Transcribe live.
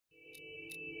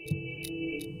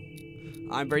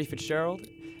I'm Brady Fitzgerald,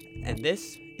 and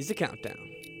this is The Countdown.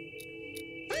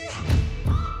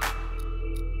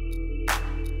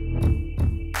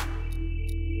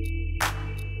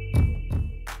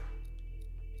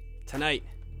 Tonight,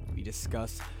 we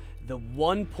discuss the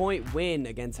 1-point win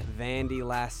against Vandy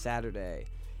last Saturday,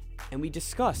 and we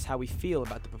discuss how we feel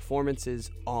about the performances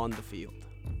on the field.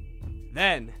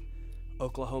 Then,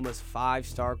 Oklahoma's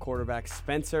 5-star quarterback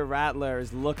Spencer Rattler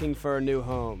is looking for a new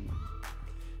home.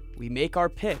 We make our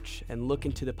pitch and look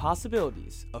into the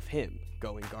possibilities of him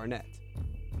going Garnett.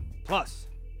 Plus,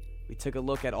 we took a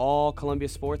look at all Columbia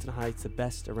sports and highlights the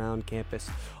best around campus.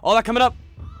 All that coming up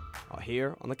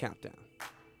here on The Countdown.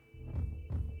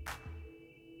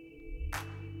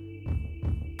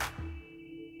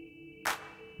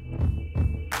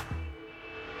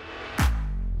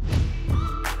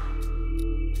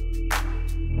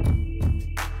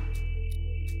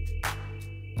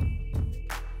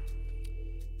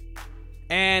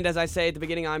 And as I say at the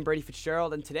beginning, I'm Brady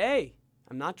Fitzgerald, and today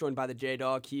I'm not joined by the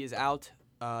J-Dog. He is out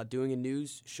doing a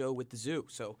news show with the zoo,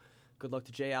 so good luck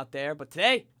to Jay out there. But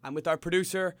today, I'm with our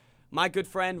producer, my good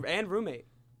friend and roommate,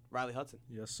 Riley Hudson.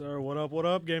 Yes, sir. What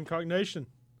up, Gamecock Nation?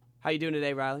 How you doing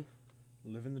today, Riley?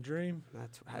 Living the dream.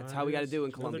 That's how we got to do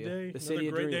in Columbia. Another the city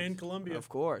of great dreams. day in Columbia. Of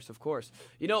course.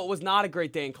 You know, it was not a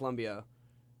great day in Columbia.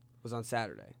 It was on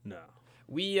Saturday. No.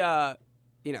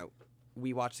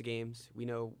 We watch the games. We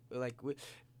know,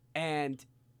 and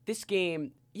this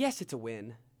game, yes, it's a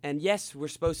win. And yes, we're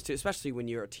supposed to, especially when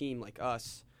you're a team like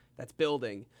us that's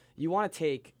building, you want to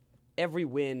take every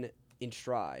win in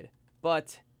stride.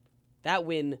 But that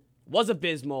win was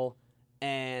abysmal,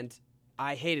 and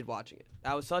I hated watching it.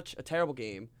 That was such a terrible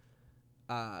game.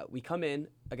 We come in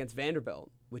against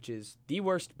Vanderbilt, which is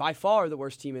by far the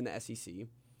worst team in the SEC,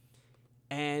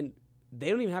 and they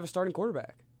don't even have a starting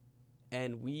quarterback.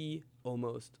 And we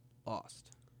almost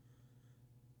lost.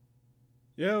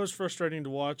 Yeah, it was frustrating to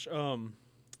watch.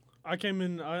 I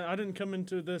didn't come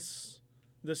into this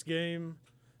game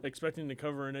expecting to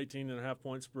cover an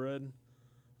 18.5-point spread.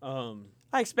 I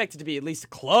expect it to be at least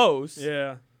close.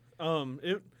 Yeah.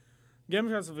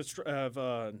 Gamecocks have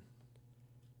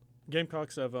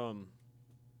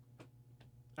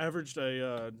averaged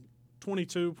a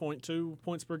 22.2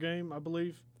 points per game, I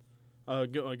believe.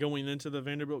 Going into the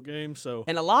Vanderbilt game,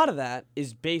 and a lot of that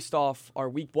is based off our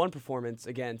Week 1 performance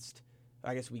against,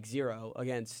 Week 0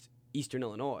 against Eastern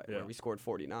Illinois, where we scored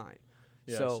 49.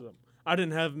 Yeah, so I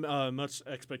didn't have much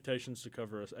expectations to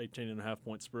cover a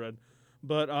 18.5-point spread,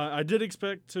 but I did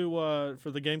expect for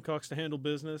the Gamecocks to handle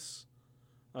business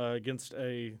against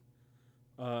it's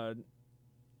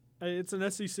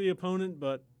an SEC opponent,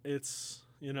 but it's.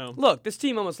 Look, this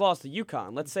team almost lost to UConn.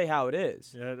 Let's say how it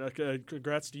is. Yeah,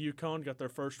 congrats to UConn. Got their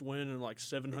first win in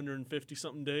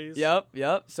 750-something days.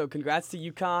 Yep. So congrats to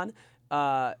UConn.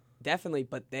 Definitely,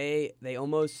 but they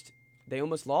almost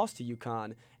lost to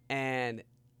UConn, and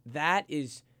that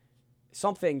is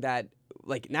something that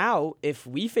now if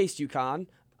we faced UConn,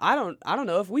 I don't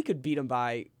know if we could beat them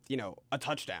by a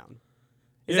touchdown.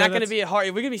 Is that going to be hard?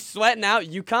 Are we going to be sweating out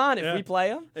UConn if we play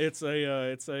them? It's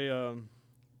a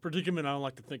predicament I don't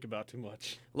like to think about too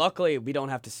much. Luckily, we don't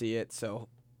have to see it, so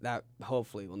that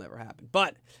hopefully will never happen.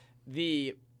 But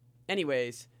the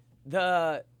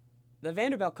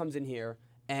Vanderbilt comes in here,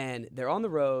 and they're on the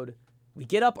road. We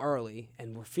get up early,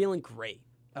 and we're feeling great.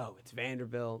 Oh, it's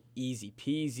Vanderbilt, easy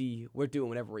peasy. We're doing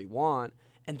whatever we want.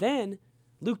 And then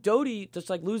Luke Doty just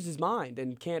loses his mind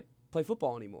and can't play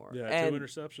football anymore. Yeah, 2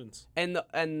 interceptions. And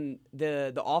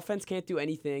the offense can't do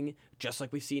anything, just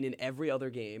like we've seen in every other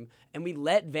game. And we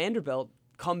let Vanderbilt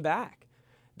come back.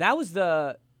 That was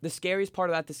the scariest part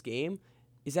about this game,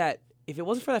 is that if it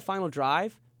wasn't for that final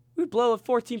drive, we'd blow a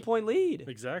 14-point lead.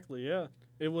 Exactly, yeah.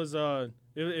 It was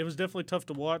it was definitely tough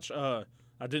to watch. I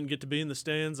didn't get to be in the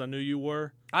stands. I knew you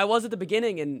were. I was at the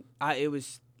beginning, and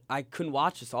I couldn't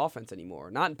watch this offense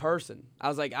anymore. Not in person. I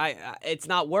was like, it's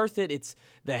not worth it. It's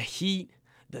the heat,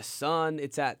 the sun.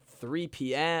 It's at 3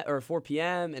 p.m. or 4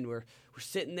 p.m. and we're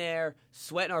sitting there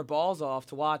sweating our balls off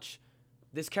to watch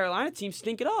this Carolina team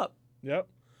stink it up. Yep.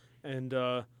 And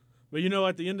but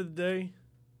at the end of the day,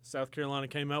 South Carolina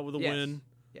came out with a win.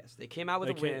 Yes, they came out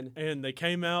with a win, and they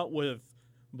came out with,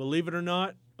 believe it or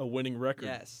not, a winning record.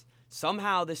 Yes.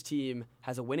 Somehow this team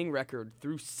has a winning record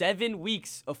through 7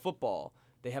 weeks of football.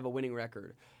 They have a winning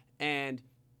record.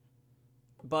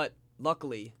 But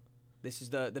luckily, this is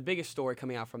the biggest story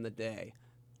coming out from the day.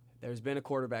 There's been a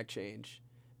quarterback change,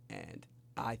 and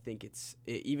I think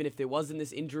even if there wasn't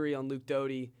this injury on Luke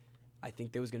Doty, I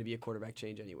think there was going to be a quarterback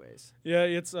change anyways. Yeah,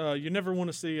 it's you never want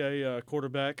to see a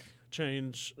quarterback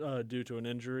change due to an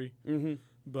injury. Mm-hmm.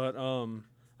 But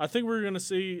I think we're going to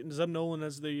see Zeb Nolan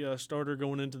as the starter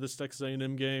going into this Texas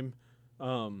A&M game.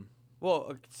 Well,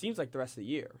 it seems like the rest of the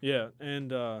year. Yeah, and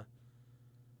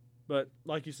but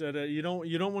like you said, you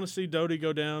don't want to see Doty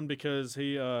go down because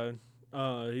he's an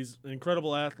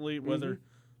incredible athlete. Whether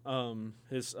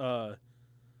his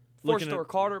four-star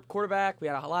quarterback, we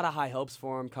had a lot of high hopes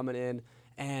for him coming in,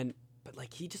 but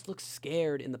like he just looks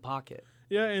scared in the pocket.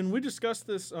 Yeah, and we discussed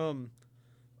this.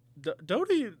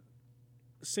 Doty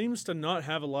seems to not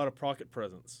have a lot of pocket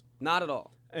presence. Not at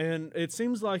all. And it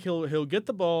seems like he'll get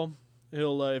the ball.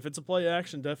 He'll if it's a play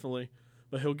action, definitely,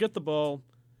 but he'll get the ball.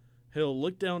 He'll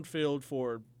look downfield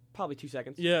for probably 2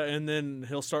 seconds. Yeah, and then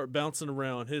he'll start bouncing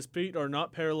around. His feet are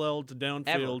not parallel to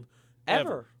downfield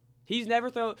ever. He's never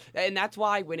thrown, and that's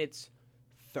why when it's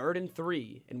 3rd and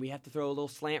 3 and we have to throw a little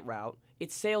slant route,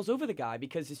 it sails over the guy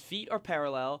because his feet are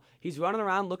parallel. He's running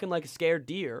around looking like a scared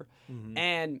deer,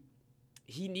 and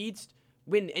he needs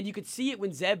and you could see it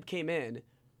when Zeb came in.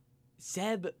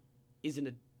 Zeb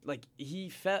he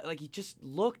felt like he just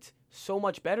looked so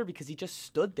much better because he just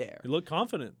stood there. He looked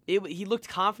confident. He looked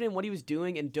confident in what he was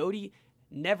doing, and Doty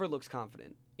never looks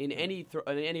confident in any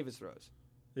of his throws.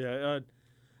 Yeah,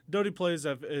 Doty plays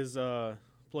to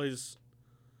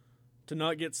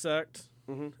not get sacked,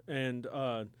 and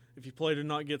if you play to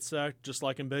not get sacked, just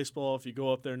like in baseball, if you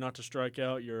go up there not to strike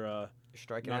out, you're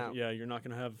striking out. Yeah, you're not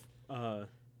going to have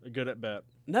a good at bat.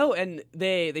 No, and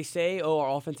they say, our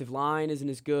offensive line isn't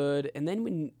as good, and then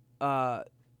when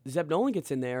Zeb Nolan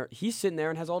gets in there, he's sitting there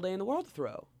and has all day in the world to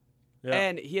throw. Yeah.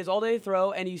 And he has all day to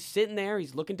throw, and he's sitting there,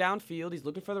 he's looking downfield, he's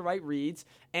looking for the right reads,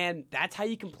 and that's how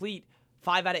you complete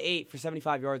 5 out of 8 for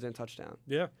 75 yards and a touchdown.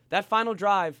 Yeah. That final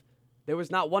drive, there was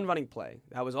not one running play.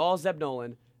 That was all Zeb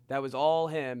Nolan. That was all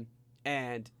him,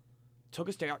 and took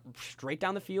us straight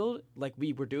down the field like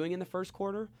we were doing in the first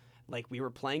quarter, like we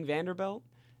were playing Vanderbilt,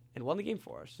 and won the game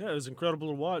for us. Yeah, it was incredible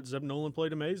to watch. Zeb Nolan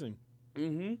played amazing.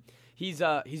 He's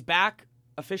back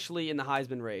officially in the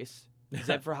Heisman race.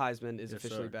 Zeb for Heisman is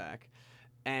officially back.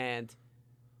 And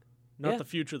not the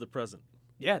future, the present.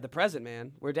 Yeah, the present,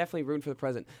 man. We're definitely rooting for the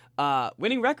present.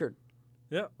 Winning record.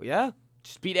 Yeah. Yeah.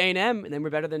 Just beat A&M, and then we're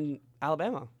better than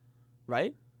Alabama.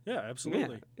 Right? Yeah,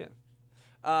 absolutely.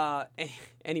 Yeah.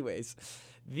 Anyways,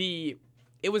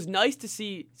 it was nice to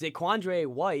see Zaquandre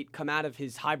White come out of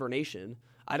his hibernation.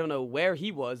 I don't know where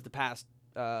he was the past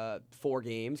 4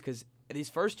 games, because in his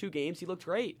first 2 games he looked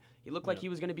great. He looked like he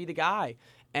was going to be the guy,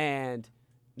 and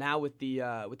now with the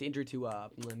injury to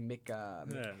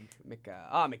McDowell.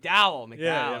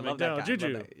 I love that guy.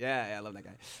 Juju. I love that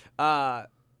guy.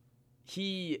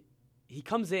 He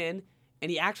comes in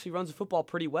and he actually runs the football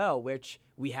pretty well, which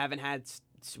we haven't had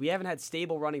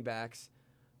stable running backs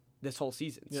this whole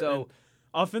season. Yeah, so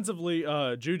offensively,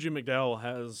 Juju McDowell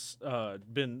has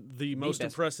been the most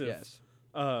impressive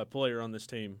player on this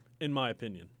team, in my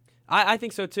opinion. I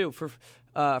think so too, for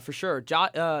sure.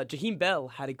 Jaheim Bell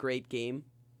had a great game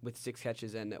with 6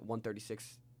 catches and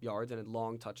 136 yards and a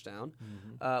long touchdown.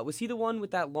 Was he the one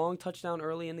with that long touchdown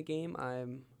early in the game?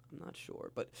 I'm not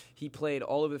sure, but he played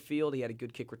all over the field. He had a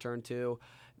good kick return too.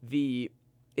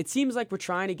 It seems like we're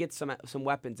trying to get some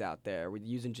weapons out there. We're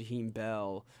using Jaheim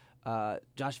Bell.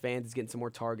 Josh Vans is getting some more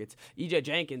targets. E.J.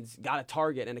 Jenkins got a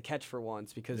target and a catch for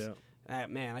once because,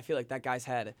 man, I feel like that guy's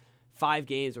had 5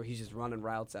 games where he's just running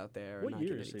routes out there. What and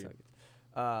year not is he?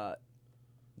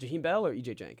 Jaheim Bell or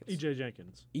E.J. Jenkins? E.J.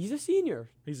 Jenkins. He's a senior.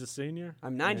 He's a senior?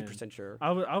 I'm 90% sure.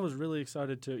 I was really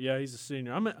excited to. Yeah, he's a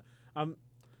senior.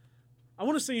 I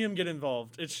want to see him get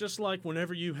involved. It's just like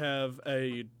whenever you have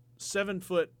a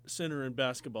 7-foot center in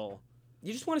basketball.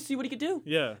 You just want to see what he could do.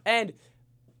 Yeah. And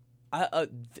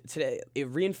today, it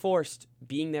reinforced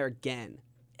being there again.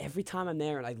 Every time I'm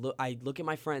there and I look at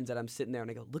my friends that I'm sitting there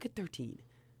and I go, look at 13.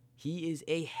 He is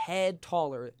a head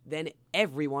taller than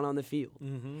everyone on the field.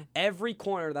 Every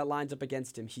corner that lines up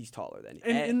against him, he's taller than.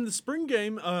 And in the spring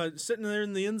game, sitting there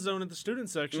in the end zone at the student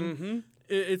section,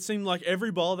 it seemed like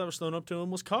every ball that was thrown up to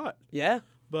him was caught. Yeah.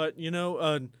 But,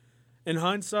 in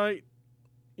hindsight,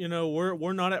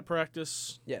 we're not at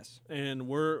practice. Yes.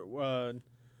 And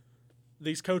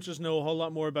these coaches know a whole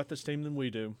lot more about this team than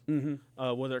we do,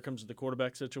 whether it comes to the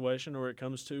quarterback situation or it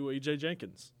comes to E.J.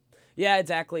 Jenkins. Yeah,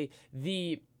 exactly.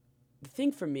 The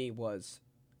thing for me was,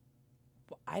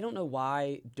 I don't know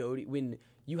why Doty, when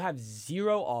you have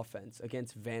 0 offense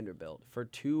against Vanderbilt for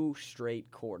 2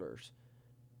 straight quarters,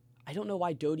 I don't know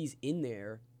why Doty's in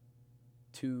there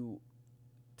to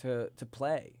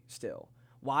play still.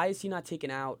 Why is he not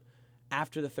taken out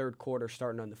after the 3rd quarter,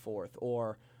 starting on the 4th,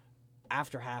 or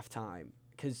after halftime?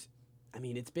 Because,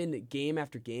 it's been game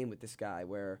after game with this guy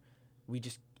where we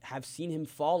just have seen him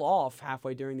fall off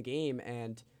halfway during the game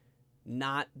and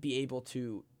not be able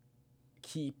to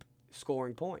keep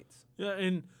scoring points. Yeah,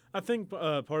 and I think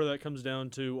part of that comes down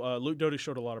to Luke Doty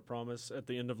showed a lot of promise at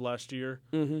the end of last year.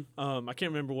 Mm-hmm. I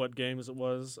can't remember what games it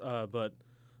was, but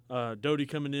Doty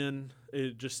coming in,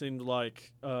 it just seemed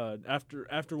like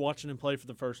after watching him play for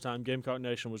the first time, Gamecock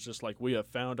Nation was just like, we have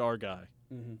found our guy.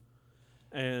 Mm-hmm.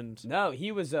 And no,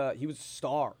 he was a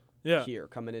star here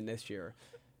coming in this year.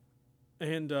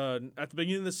 And at the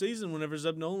beginning of the season, whenever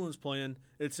Zeb Nolan was playing,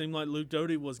 it seemed like Luke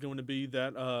Doty was going to be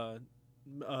that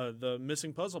the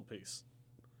missing puzzle piece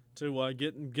to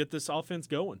get this offense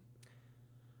going.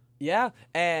 Yeah,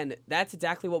 and that's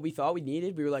exactly what we thought we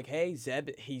needed. We were like, hey,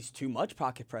 Zeb, he's too much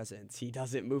pocket presence. He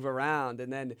doesn't move around.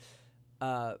 And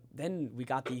then we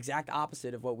got the exact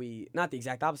opposite of not the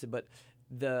exact opposite, but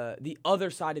the other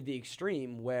side of the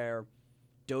extreme where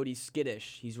Doty's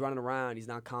skittish. He's running around. He's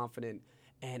not confident.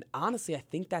 And honestly, I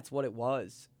think that's what it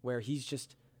was, where he's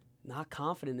just not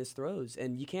confident in his throws.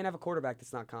 And you can't have a quarterback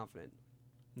that's not confident.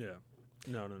 Yeah.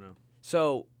 No.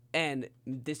 So, and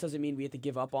this doesn't mean we have to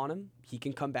give up on him. He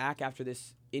can come back after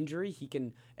this injury. He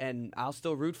can, and I'll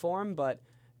still root for him. But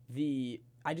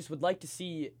I just would like to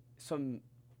see some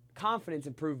confidence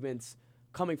improvements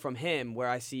coming from him, where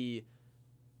I see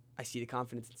the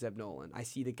confidence in Zeb Nolan. I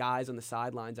see the guys on the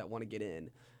sidelines that want to get in.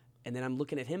 And then I'm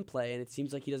looking at him play, and it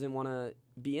seems like he doesn't want to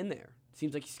be in there. It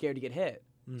seems like he's scared to get hit.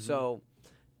 Mm-hmm. So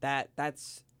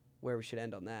that's where we should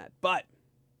end on that. But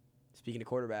speaking of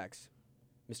quarterbacks,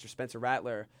 Mr. Spencer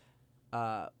Rattler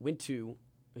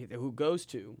who goes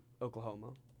to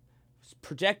Oklahoma,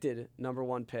 projected number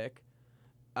 1 pick,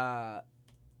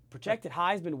 projected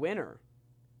Heisman winner,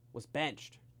 was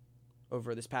benched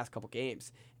over this past couple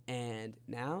games. And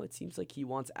now it seems like he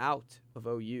wants out of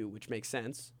OU, which makes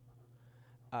sense.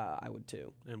 I would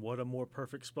too. And what a more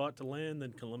perfect spot to land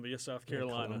than Columbia, South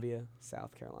Carolina. Columbia,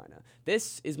 South Carolina.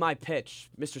 This is my pitch,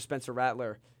 Mr. Spencer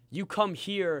Rattler. You come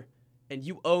here and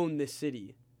you own this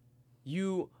city.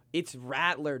 It's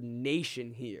Rattler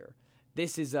Nation here.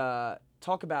 This is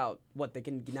talk about what they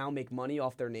can now make money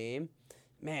off their name.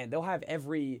 Man, they'll have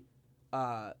every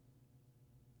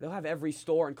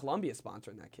store in Columbia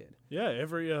sponsoring that kid. Yeah,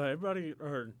 everybody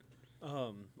or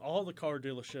all the car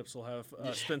dealerships will have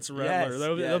Spencer Rattler.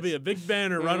 Yes, There'll be a big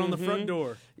banner right on the front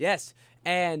door. Yes,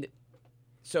 and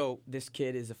so this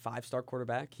kid is a 5-star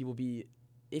quarterback. He will be,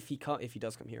 if he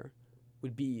does come here,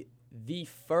 would be the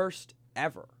first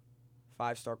ever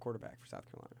 5-star quarterback for South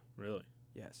Carolina. Really?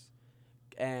 Yes,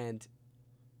 and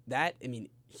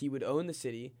he would own the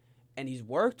city, and he's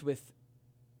worked with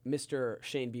Mr.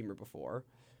 Shane Beamer before,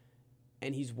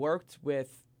 and he's worked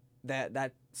with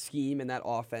that scheme and that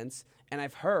offense. And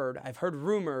I've heard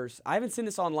rumors. I haven't seen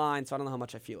this online, so I don't know how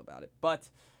much I feel about it. But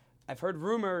I've heard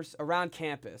rumors around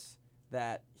campus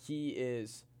that he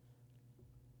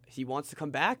wants to come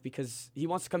back because he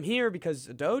wants to come here because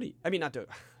of Doty. I mean, not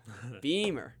Doty.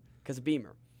 Beamer. Because of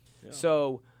Beamer. Yeah.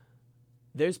 So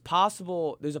there's a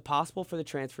possible for the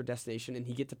transfer destination, and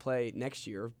he get to play next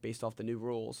year based off the new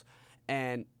rules.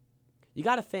 And you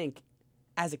got to think,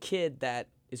 as a kid that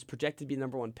is projected to be the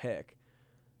number 1 pick,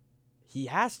 he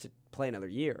has to play another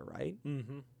year, right?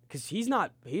 Mm-hmm. Because he's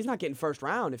not getting first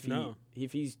round if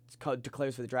he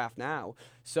declares for the draft now.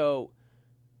 So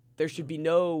there should be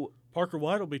no. Parker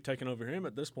White will be taking over him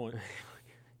at this point.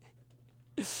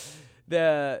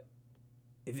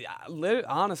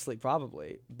 Honestly,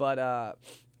 probably, but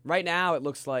right now it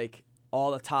looks like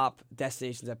all the top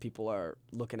destinations that people are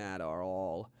looking at are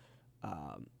all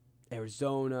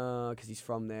Arizona, because he's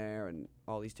from there, and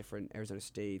all these different Arizona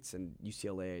States and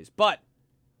UCLA's. But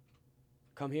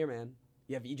come here, man.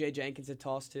 You have E.J. Jenkins at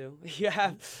toss too.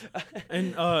 Yeah.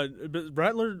 And but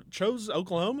Rattler chose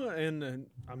Oklahoma, and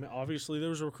I mean, obviously there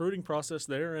was a recruiting process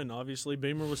there, and obviously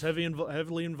Beamer was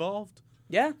heavily involved.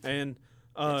 Yeah. And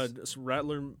so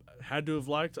Rattler had to have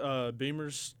liked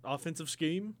Beamer's offensive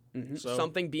scheme. Mm-hmm. So.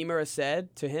 Something Beamer has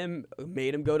said to him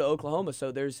made him go to Oklahoma.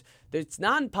 So it's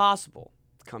not impossible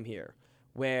to come here,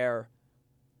 where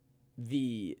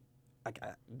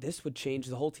this would change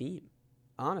the whole team.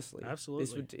 Honestly,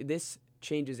 absolutely, this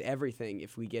changes everything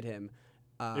if we get him.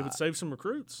 It would save some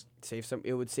recruits.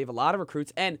 It would save a lot of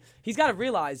recruits, and he's got to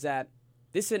realize that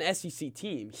this is an SEC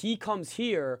team. He comes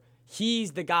here.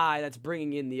 He's the guy that's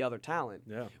bringing in the other talent.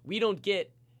 Yeah. We don't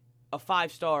get a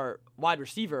 5-star wide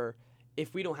receiver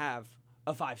if we don't have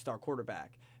a 5-star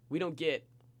quarterback. We don't get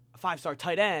a 5-star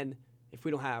tight end if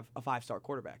we don't have a 5-star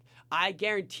quarterback. I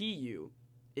guarantee you,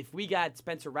 if we got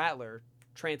Spencer Rattler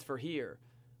transfer here,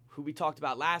 who we talked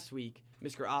about last week,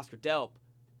 Mr. Oscar Delp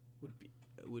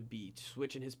would be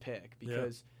switching his pick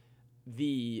because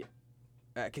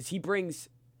because he brings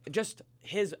just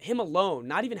him alone,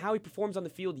 not even how he performs on the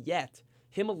field yet.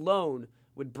 Him alone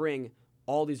would bring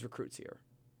all these recruits here.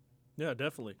 Yeah,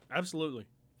 definitely. Absolutely.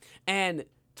 And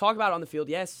talk about it on the field.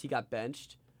 Yes, he got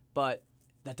benched, but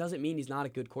that doesn't mean he's not a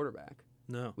good quarterback.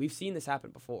 No. We've seen this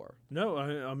happen before. No,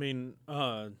 I mean,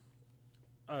 a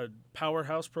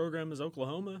powerhouse program is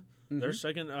Oklahoma. Their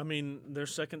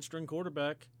second string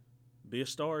quarterback, be a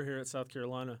star here at South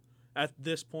Carolina at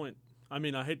this point. I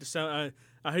mean, I hate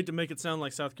to make it sound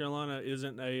like South Carolina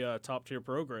isn't a top tier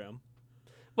program.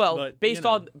 Well, but, based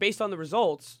on the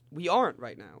results, we aren't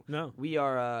right now. No, we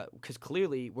are because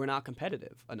clearly we're not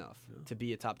competitive enough to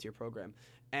be a top tier program,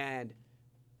 and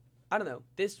I don't know.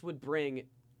 This would bring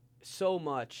so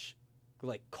much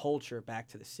like culture back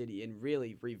to the city and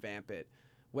really revamp it.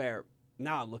 Where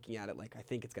now I'm looking at it like I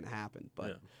think it's going to happen,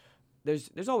 but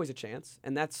there's always a chance,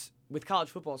 and that's with college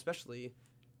football especially.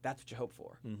 That's what you hope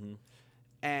for,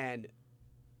 and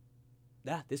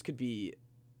this could be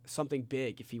something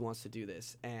big if he wants to do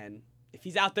this. And if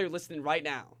he's out there listening right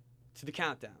now to the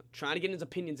countdown, trying to get his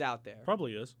opinions out there.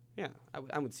 Probably is. Yeah,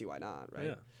 I would see why not,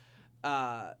 right?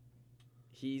 Yeah.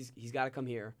 He's got to come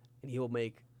here, and he will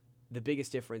make the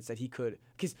biggest difference that he could.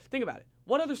 Because think about it.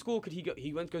 What other school could he go?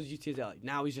 He goes to UCLA.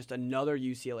 Now he's just another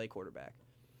UCLA quarterback.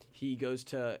 He goes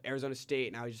to Arizona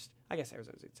State. Now I guess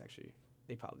Arizona State's actually,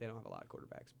 they don't have a lot of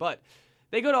quarterbacks. But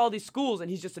they go to all these schools,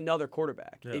 and he's just another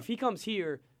quarterback. Yeah. If he comes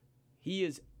here, he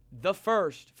is the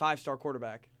first 5-star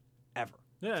quarterback ever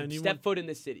to step foot in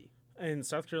this city. And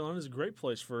South Carolina is a great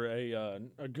place for a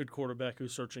good quarterback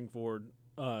who's searching for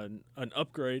an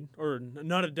upgrade or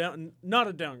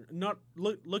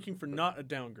looking for not a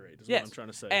downgrade is what I'm trying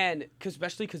to say. And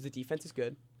especially because the defense is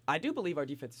good. I do believe our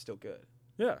defense is still good.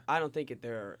 Yeah, I don't think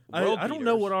they're. I don't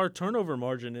know what our turnover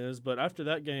margin is, but after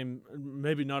that game,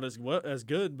 maybe not as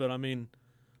good. But I mean,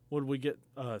 would we get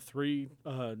 3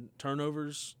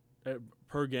 turnovers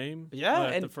per game? Yeah,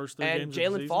 and the first 3 games. And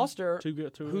Jalen Foster,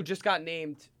 two who just got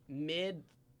named mid.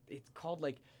 It's called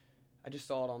like, I just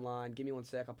saw it online. Give me one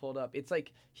sec. I'll pull it up. It's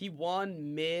like he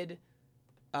won mid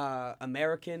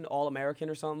American, All-American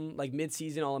or something, like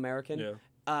mid-season All-American.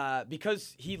 Yeah.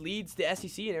 Because he leads the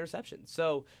SEC in interceptions.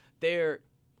 So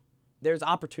there's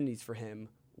opportunities for him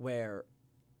where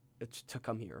it's to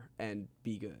come here and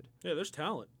be good. Yeah, there's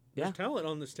talent. There's talent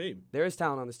on this team. There is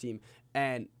talent on this team,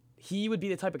 and he would be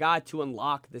the type of guy to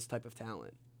unlock this type of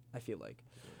talent, I feel like.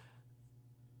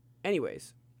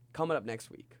 Anyways, coming up next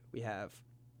week, we have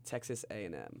Texas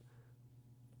A&M,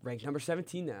 ranked number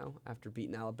 17 now after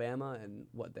beating Alabama and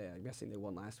I'm guessing they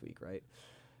won last week, right?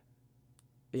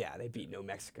 Yeah, they beat New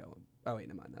Mexico. Oh, wait,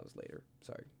 never mind. That was later.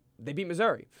 Sorry. They beat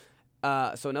Missouri.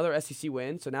 So another SEC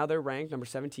win. So now they're ranked number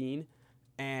 17,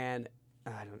 and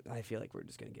I feel like we're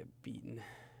just going to get beaten.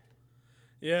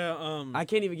 Yeah. I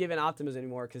can't even give in optimism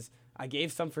anymore because I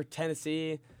gave some for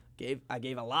Tennessee. I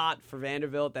gave a lot for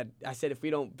Vanderbilt. That I said if we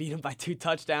don't beat them by 2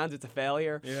 touchdowns, it's a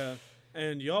failure. Yeah.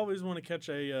 And you always want to catch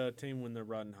a team when they're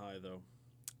riding high, though.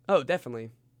 Oh,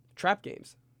 definitely. Trap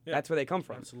games. Yeah. That's where they come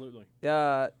from. Absolutely.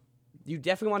 You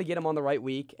definitely want to get them on the right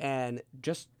week. And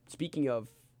just speaking of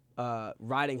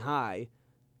riding high,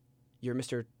 your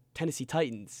Mr. Tennessee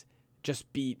Titans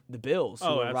just beat the Bills, who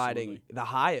are riding the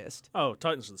highest. Oh,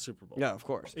 Titans are the Super Bowl. Yeah, of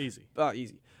course. Easy. Oh,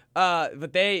 easy.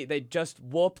 But they just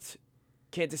whooped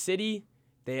Kansas City.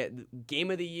 They had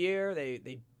game of the year.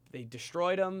 They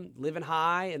destroyed them, living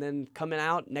high, and then coming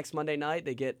out next Monday night,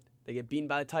 they get beaten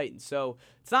by the Titans. So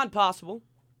it's not impossible.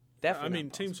 Definitely. I mean,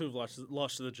 teams who've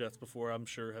lost to the Jets before, I'm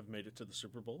sure, have made it to the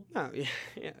Super Bowl. Oh,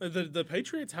 yeah. The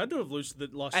Patriots had to have lost to the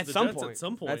Jets at some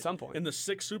point. At some point. In the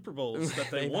 6 Super Bowls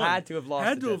that they won. Had to have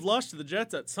lost to the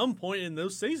Jets at some point in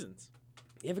those seasons.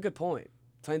 You have a good point.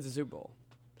 Titans the Super Bowl.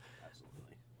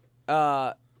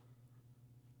 Absolutely.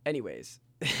 Anyways,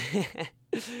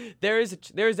 there is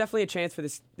definitely a chance for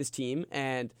this team,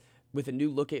 and with a new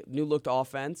looked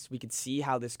offense, we could see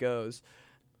how this goes.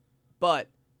 But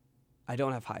I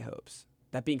don't have high hopes.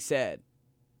 That being said,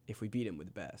 if we beat him with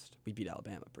the best, we beat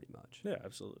Alabama pretty much. Yeah,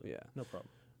 absolutely. Yeah, no problem.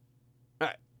 All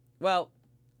right. Well,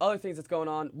 other things that's going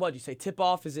on. What did you say? Tip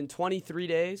off is in 23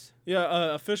 days.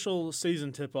 Yeah, official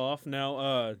season tip off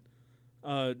now.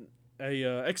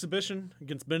 Exhibition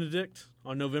against Benedict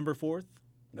on November 4th.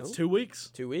 That's 2 weeks.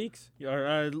 2 weeks? Or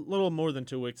a little more than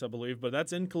 2 weeks, I believe. But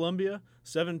that's in Columbia,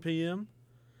 7 p.m.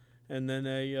 And then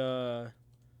a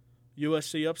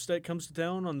USC Upstate comes to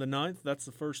town on the 9th. That's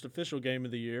the first official game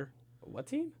of the year. What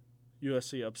team?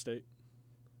 USC Upstate.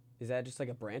 Is that just like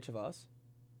a branch of us?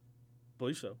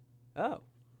 Believe so. Oh.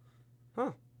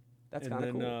 Huh. That's kind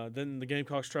of cool. Then the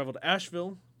Gamecocks travel to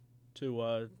Asheville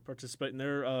to participate in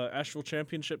their Asheville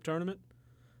Championship Tournament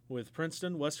with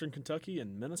Princeton, Western Kentucky,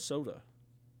 and Minnesota.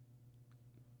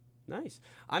 Nice.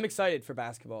 I'm excited for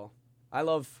basketball. I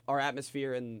love our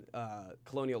atmosphere and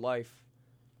Colonial Life.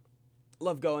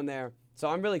 Love going there. So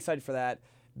I'm really excited for that.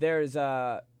 There's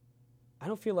I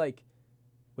don't feel like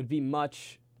would be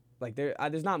much like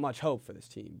there's not much hope for this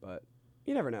team, but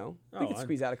you never know. We could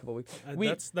squeeze out a couple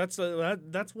weeks. That's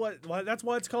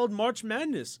why it's called March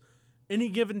Madness. Any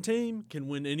given team can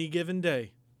win any given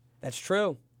day. That's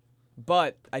true.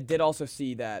 But I did also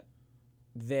see that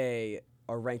they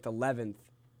are ranked 11th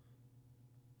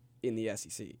in the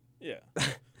SEC. Yeah.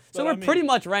 So we're pretty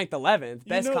much ranked 11th.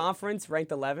 Best conference,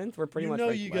 ranked 11th. We're pretty much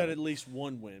ranked 11th. You got at least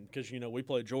one win because, we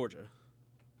play Georgia.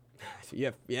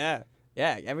 Yeah.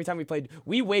 Every time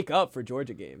we wake up for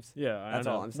Georgia games. Yeah, that's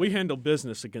all I'm saying. We handle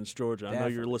business against Georgia. I know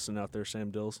you're listening out there,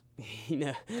 Sam Dills.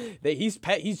 He's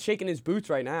shaking his boots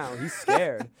right now. He's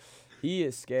scared. He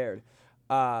is scared.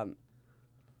 All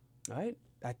right.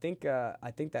 I think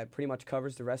that pretty much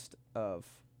covers the rest of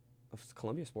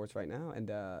Columbia sports right now,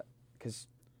 and because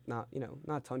not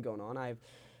a ton going on. I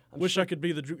could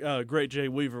be the great Jay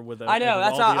Weaver with that. I know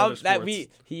that's how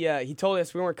he told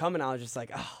us we weren't coming. I was just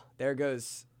like, oh, there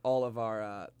goes all of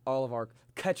our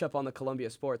catch up on the Columbia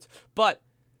sports. But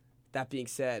that being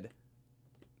said,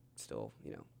 still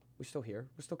we're still here.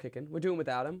 We're still kicking. We're doing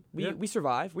without him. We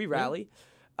survive. We rally.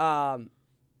 Yeah.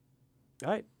 All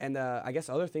right, and I guess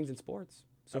other things in sports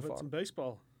so far. Some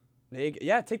baseball.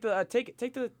 Yeah, take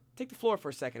the floor for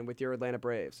a second with your Atlanta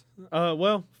Braves.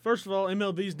 Well, first of all,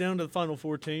 MLB's down to the final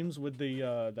four teams with the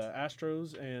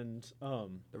Astros and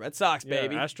the Red Sox,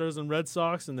 baby. Astros and Red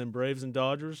Sox, and then Braves and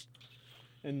Dodgers,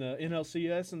 and the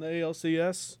NLCS and the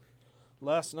ALCS.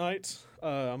 Last night,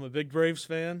 I'm a big Braves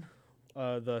fan.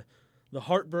 The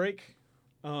heartbreak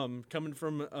coming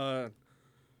from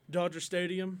Dodger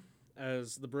Stadium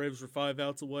as the Braves were 5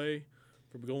 outs away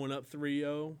from going up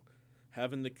 3-0.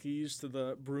 Having the keys to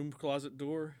the broom closet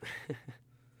door.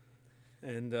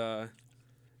 And then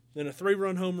a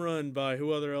 3-run home run by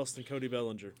who other else than Cody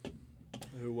Bellinger,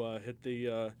 who hit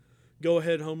the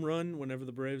go-ahead home run whenever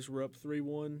the Braves were up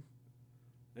 3-1.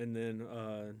 And then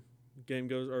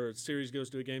series goes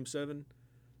to a Game 7.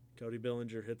 Cody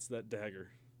Bellinger hits that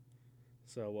dagger.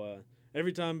 So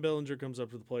every time Bellinger comes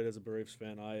up to the plate as a Braves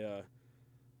fan,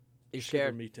 you're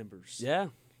scared. Me timbers. Yeah.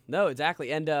 No,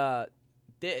 exactly. And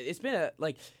it's been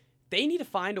they need to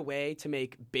find a way to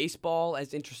make baseball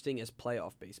as interesting as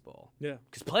playoff baseball. Yeah.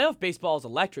 Because playoff baseball is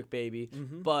electric, baby.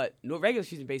 Mm-hmm. But regular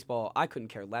season baseball, I couldn't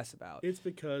care less about. It's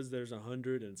because there's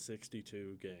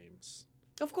 162 games.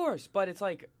 Of course, but it's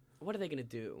like, what are they going to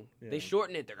do? Yeah. They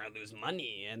shorten it, they're going to lose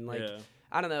money. And,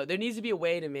 I don't know. There needs to be a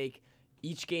way to make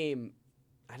each game,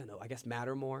 I don't know, I guess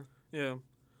matter more. Yeah.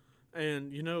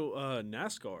 And,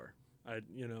 NASCAR.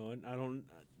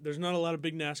 There's not a lot of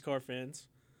big NASCAR fans.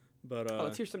 But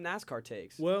let's hear some NASCAR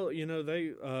takes. Well,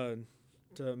 they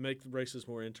to make the races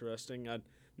more interesting. I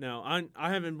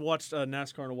haven't watched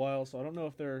NASCAR in a while, so I don't know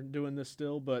if they're doing this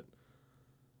still. But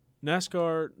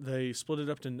NASCAR, they split it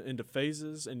up into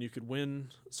phases, and you could win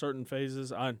certain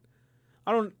phases. I'm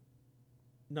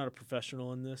not a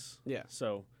professional in this. Yeah.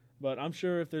 But I'm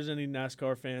sure if there's any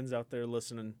NASCAR fans out there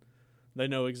listening, they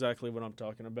know exactly what I'm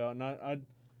talking about. And I'm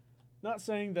not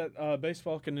saying that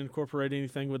baseball can incorporate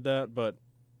anything with that, but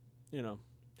it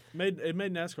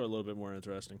made NASCAR a little bit more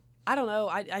interesting. I don't know.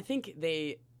 I think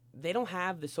they don't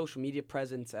have the social media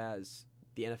presence as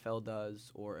the NFL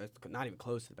does, or it's not even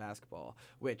close to basketball.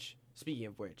 Which, speaking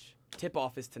of which,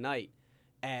 tip-off is tonight.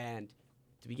 And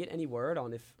did we get any word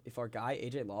on if our guy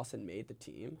AJ Lawson made the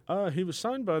team? He was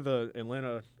signed by the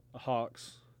Atlanta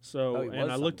Hawks. So,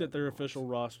 and I looked at their official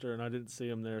roster, and I didn't see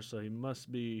him there. So he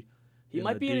must be. He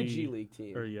might be in a G League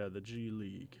team. Or the G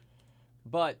League.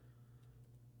 But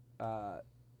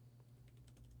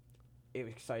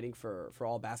exciting for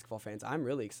all basketball fans. I'm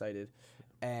really excited.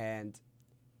 And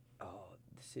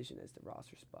decision as the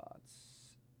roster spots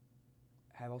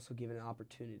have also given an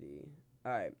opportunity.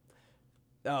 All right.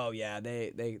 Oh yeah,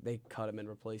 they cut him and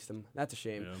replaced him. That's a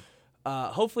shame.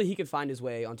 Yeah. Hopefully he can find his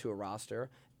way onto a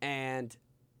roster, and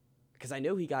because I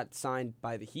know he got signed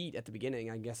by the Heat at the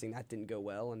beginning. I'm guessing that didn't go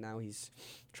well, and now he's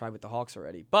tried with the Hawks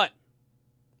already. But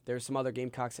there's some other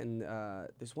Gamecocks, and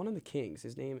there's one on the Kings.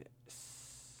 His name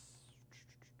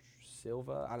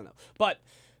Silva. I don't know, but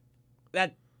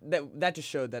that just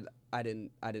showed that I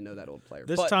didn't know that old player.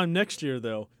 This time next year,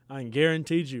 though, I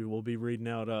guaranteed you we'll be reading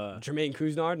out Jermaine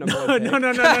Couisnard. No,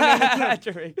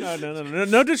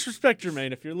 no disrespect,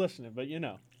 Jermaine, if you're listening, but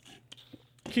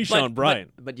Keyshawn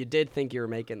Bryant. But you did think you were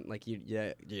making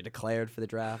you declared for the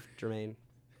draft, Jermaine.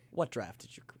 What draft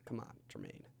did you? Come on,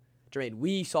 Jermaine. Jermaine,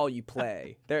 we saw you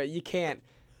play. There, you can't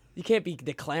be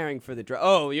declaring for the draft.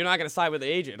 Oh, you're not gonna sign with the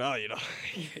agent. Oh, you're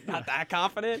not that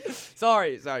confident.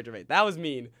 Sorry, Jermaine. That was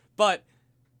mean. But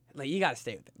like you got to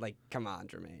stay with it. Like, come on,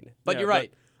 Jermaine. But Yeah, you're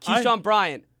right. but Keyshawn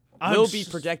Bryant I'm will be s-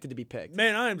 projected to be picked.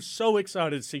 Man, I am so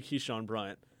excited to see Keyshawn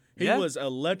Bryant. He Yeah? was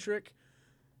electric,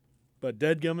 but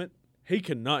dadgummit, he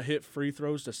cannot hit free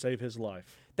throws to save his life.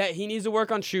 That he needs to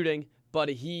work on shooting, but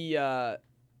he has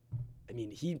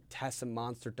some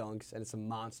monster dunks and some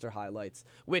monster highlights,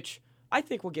 which I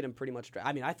think will get him pretty much.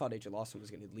 I mean, I thought AJ Lawson was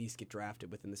going to at least get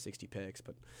drafted within the 60 picks,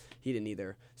 but he didn't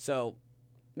either. So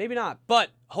maybe not, but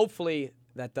hopefully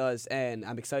that does. And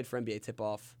I'm excited for NBA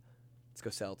tip-off. Let's go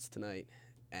Celtics tonight,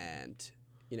 and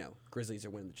Grizzlies are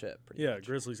winning the chip. Pretty Yeah, much.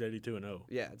 Grizzlies 82-0.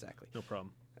 Yeah, exactly. No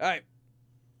problem. All right,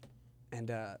 and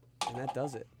that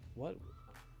does it. What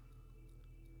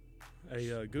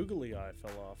A googly eye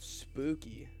fell off.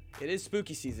 spooky? It is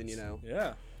spooky season,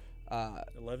 Yeah, Uh,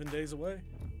 11 days away.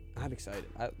 I'm excited.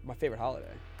 My favorite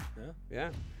holiday. Yeah.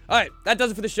 Yeah. All right, that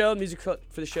does it for the show. The music for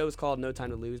the show is called No Time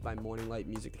to Lose by Morning Light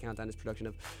Music. The Countdown is a production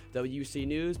of WC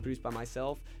News, produced by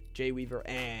myself, Jay Weaver,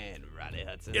 and Ronnie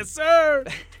Hudson. Yes, sir.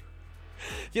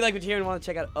 If you like what you hear and want to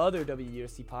check out other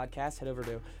WUSC podcasts, head over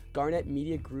to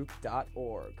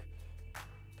garnettmediagroup.org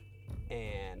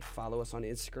and follow us on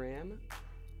Instagram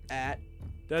at...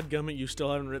 Dadgummit, you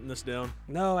still haven't written this down.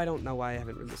 No, I don't know why I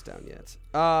haven't written this down yet.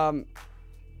 All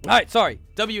right, sorry.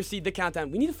 WC, The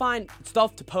Countdown. We need to find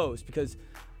stuff to post because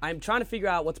I'm trying to figure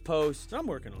out what to post. I'm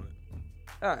working on it.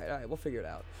 All right, we'll figure it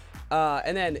out.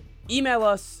 And then email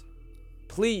us.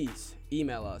 Please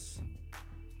email us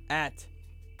at,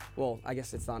 well, I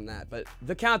guess it's not that, but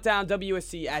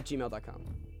thecountdownwsc@gmail.com.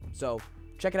 So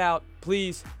check it out.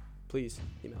 Please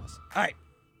email us. All right.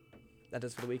 That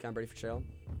does it for the week. I'm Brady Fitzgerald.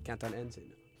 Countdown ends in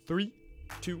 3,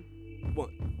 2,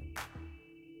 1.